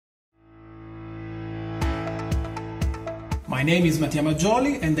My name is Mattia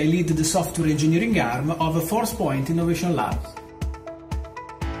Maggioli and I lead the software engineering arm of Forcepoint Innovation Labs.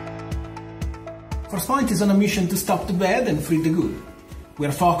 Forcepoint is on a mission to stop the bad and free the good. We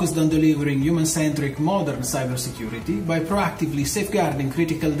are focused on delivering human-centric modern cybersecurity by proactively safeguarding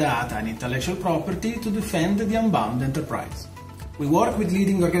critical data and intellectual property to defend the unbound enterprise. We work with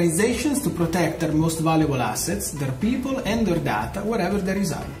leading organizations to protect their most valuable assets, their people and their data wherever they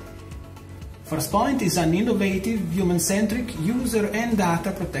reside. Forcepoint is an innovative, human-centric user and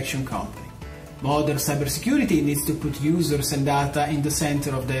data protection company. Modern cybersecurity needs to put users and data in the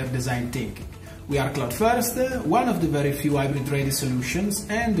center of their design thinking. We are cloud-first, one of the very few hybrid-ready solutions,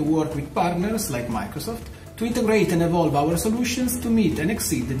 and work with partners like Microsoft to integrate and evolve our solutions to meet and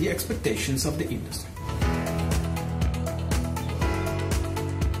exceed the expectations of the industry.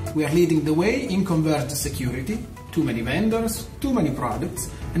 We are leading the way in converged security. Too many vendors, too many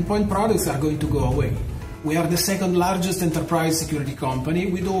products, and point products are going to go away. We are the second largest enterprise security company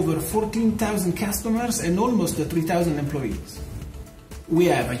with over 14,000 customers and almost 3,000 employees. We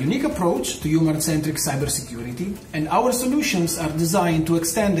have a unique approach to human-centric cybersecurity, and our solutions are designed to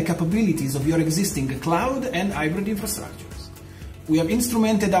extend the capabilities of your existing cloud and hybrid infrastructures. We have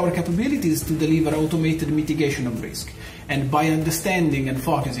instrumented our capabilities to deliver automated mitigation of risk, and by understanding and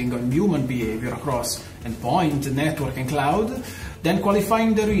focusing on human behavior across endpoint, network and cloud, then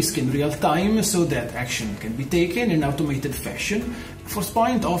qualifying the risk in real time so that action can be taken in an automated fashion,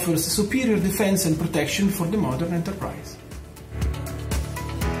 Forcepoint offers superior defense and protection for the modern enterprise.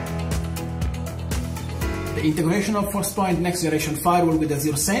 The integration of Forcepoint Next Generation Firewall with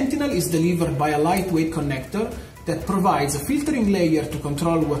Azure Sentinel is delivered by a lightweight connector that provides a filtering layer to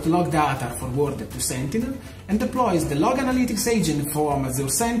control what log data are forwarded to Sentinel and deploys the log analytics agent from Azure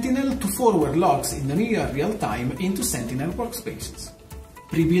Sentinel to forward logs in near real time into Sentinel workspaces.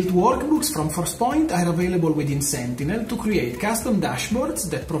 Pre-built workbooks from Forcepoint are available within Sentinel to create custom dashboards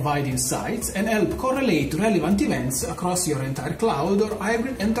that provide insights and help correlate relevant events across your entire cloud or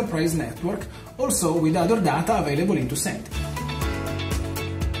hybrid enterprise network, also with other data available into Sentinel.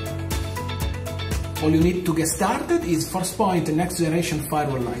 All you need to get started is Forcepoint Next Generation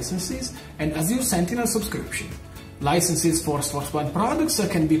Firewall licenses and Azure Sentinel subscription. Licenses for Forcepoint products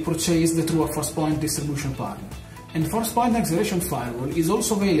can be purchased through a Forcepoint distribution partner. And Forcepoint Next Generation Firewall is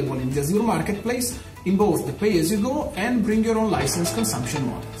also available in the Azure Marketplace in both the pay-as-you-go and bring-your-own license consumption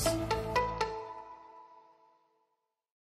models.